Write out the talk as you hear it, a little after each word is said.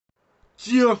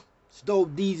Chill. Stove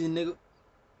Deezy, nigga.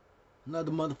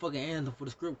 Another motherfucking anthem for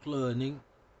the script club, nigga.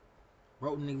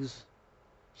 Broke niggas.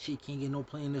 Shit can't get no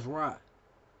play in this ride.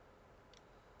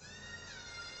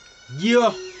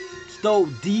 Yeah. Stove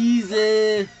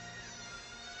Deezy.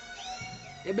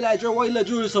 They be like, Joe, why you love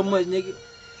Jewelry so much, nigga?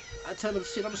 I tell them,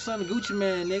 shit, I'm the son of Gucci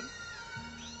Man, nigga.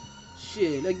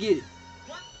 Shit, let's get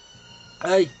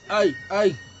it.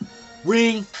 Hey.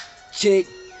 Ring, check.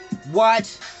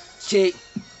 Watch, check.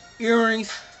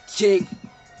 Earrings, check.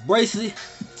 Bracelet,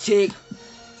 check.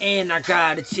 And I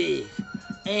got a check.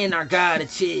 And I got a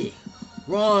check.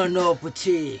 Run up a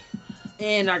check.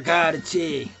 And I got a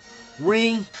check.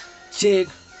 Ring, check.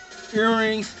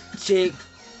 Earrings, check.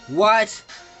 Watch,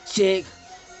 check.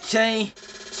 Chain,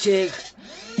 check.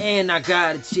 And I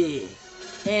got a check.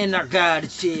 And I got a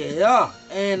check.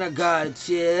 And I got a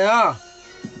check.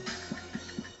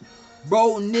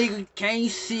 Bro, nigga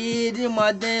can't see it in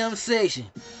my damn section.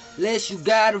 Unless you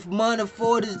got money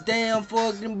for this damn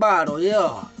fucking bottle,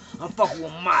 yeah. I'm fucking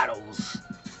with models.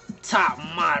 Top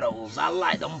models. I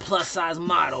like them plus size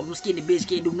models. Them skinny bitch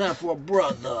can't do nothing for a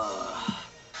brother.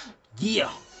 Yeah.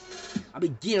 I be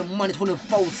getting money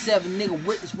 24/7, nigga.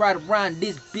 Witness right around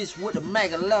this bitch with the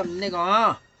Mac 11, nigga,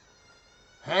 huh?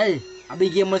 Hey, I be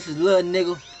getting much as love,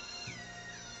 nigga.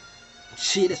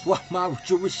 Shit, that's why my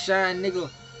jewelry shine, nigga.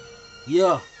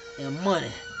 Yeah, and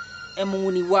money. Emma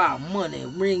Wild, money.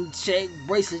 Ring check,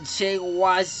 bracelet check,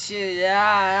 watch shit,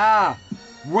 yeah.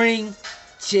 Ring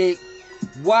check,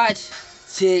 watch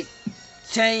check,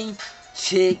 chain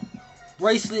check,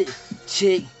 bracelet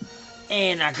check,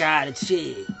 and I got a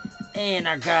check. And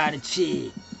I got a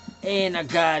check. And I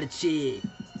got a check.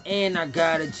 And I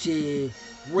got a check.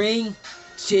 Ring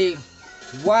check,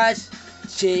 watch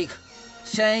check,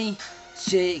 chain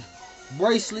check,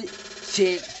 bracelet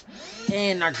check,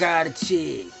 and I got a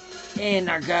check. And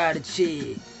I got a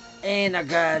check. And I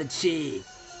got a check.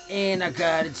 And I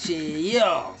got a check.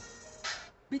 Yo.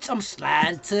 Bitch, I'm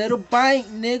sliding to the bank,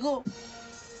 nigga.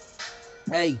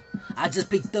 Hey, I just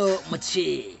picked up my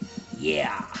check.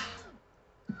 Yeah.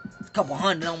 A couple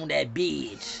hundred on that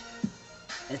bitch.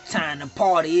 It's time to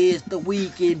party, it's the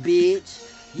weekend,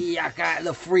 bitch. Yeah, I got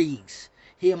the freaks.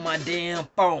 Hear my damn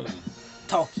phone.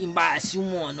 Talking about she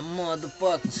want a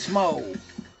motherfucking smoke.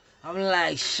 I'm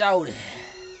like, shorty.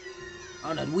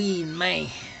 On the weed, man.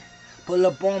 Pull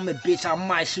up on me, bitch, I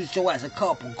might shoot your ass a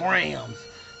couple grams.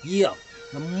 Yeah,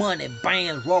 the money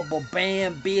bands, rubber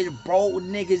band, bitch. Bro,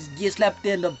 niggas get slapped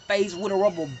in the face with a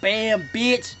rubber band,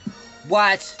 bitch.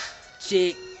 Watch,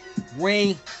 check,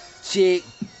 ring, check,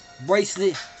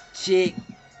 bracelet, check,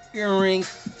 earrings,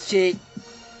 check,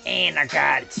 and I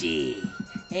got a check.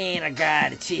 And I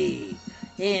got a check.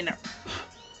 And I...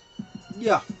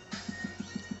 Yeah.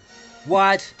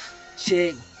 Watch,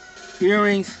 check,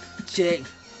 earrings, check,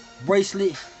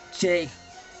 bracelet, check,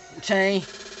 chain,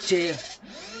 check,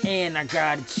 and I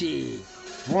got a check.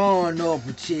 Run up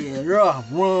a check,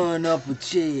 run up a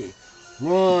check,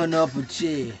 run up a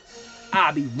check.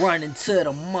 I be running to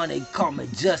the money, call me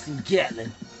Justin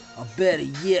Gatlin. Or better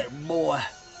yet, boy,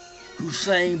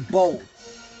 Usain Bolt.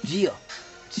 Yeah,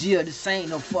 this ain't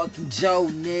no fucking Joe,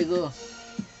 nigga.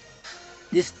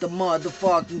 This the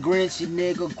motherfucking Grinchy,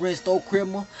 nigga. Grinch stole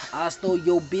criminal. I stole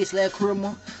your bitch like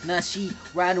criminal. Now she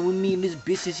riding with me and this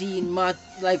bitch and she eating my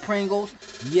like Pringles.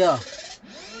 Yeah.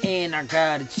 And I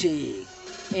got a check.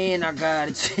 And I got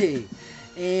a check.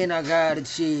 And I got a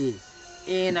check.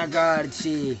 And I got a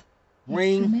check.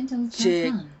 Ring,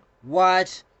 check.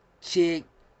 Watch, check.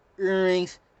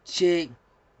 Earrings, check.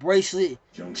 Bracelet,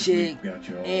 check.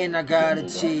 And I got a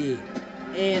check.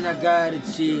 And I got a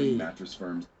check.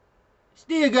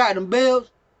 Still got them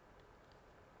bells.